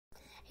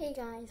Hey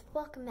guys,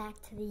 welcome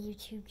back to the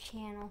YouTube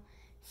channel.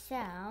 So,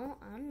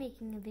 I'm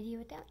making a video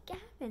without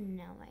Gavin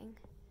knowing.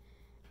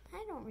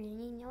 I don't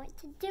really know what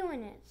to do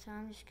in it, so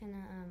I'm just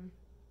gonna,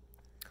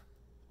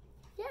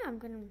 I'm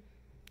gonna,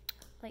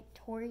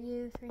 tour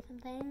you through some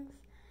things.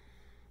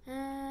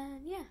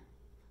 Yeah.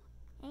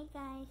 Hey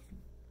guys,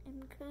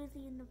 I'm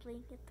cozy in the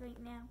blankets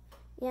right now.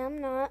 Yeah, I'm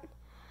not.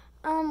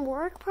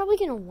 We're probably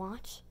gonna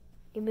watch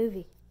a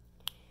movie.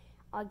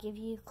 I'll give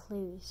you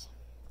clues.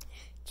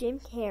 Jim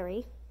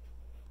Carrey.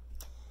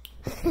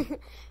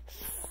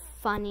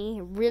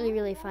 Funny,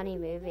 really funny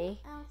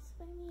movie. I want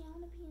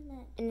to be in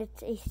it. And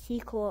it's a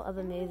sequel of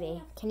a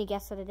movie. Can you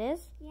guess what it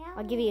is? Yeah.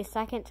 I'll give you a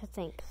second to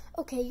think.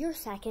 Okay, your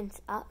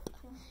second's up.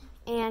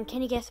 And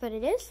can you guess what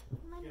it is?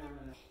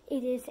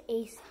 It is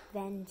Ace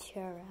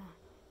Ventura,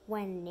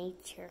 When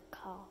Nature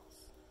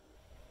Calls.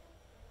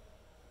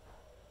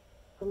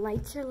 The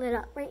lights are lit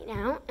up right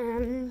now,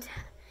 and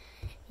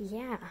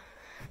yeah,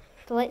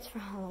 the lights for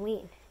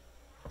Halloween.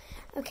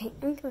 Okay,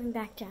 I'm going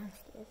back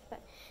downstairs,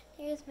 but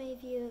here's my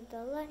view of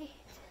the light,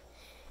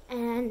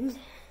 and those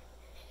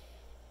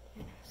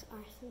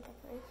are some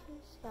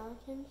decorations,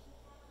 skeletons,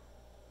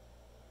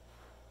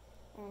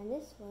 and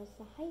this was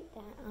the height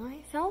that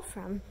I fell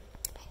from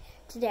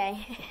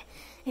today.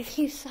 If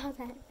you saw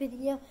that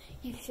video,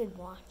 you should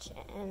watch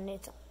it, and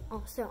it's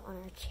also on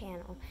our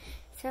channel.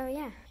 So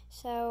yeah,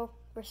 so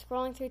we're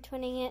scrolling through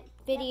Twinning It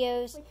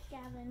videos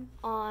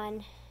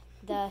on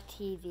the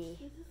TV.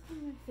 This is one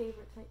of my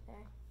favorites right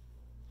there.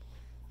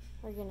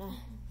 We're gonna,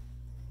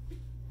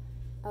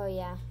 oh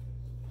yeah,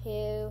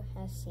 who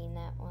has seen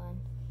that one?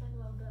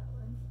 I love that one.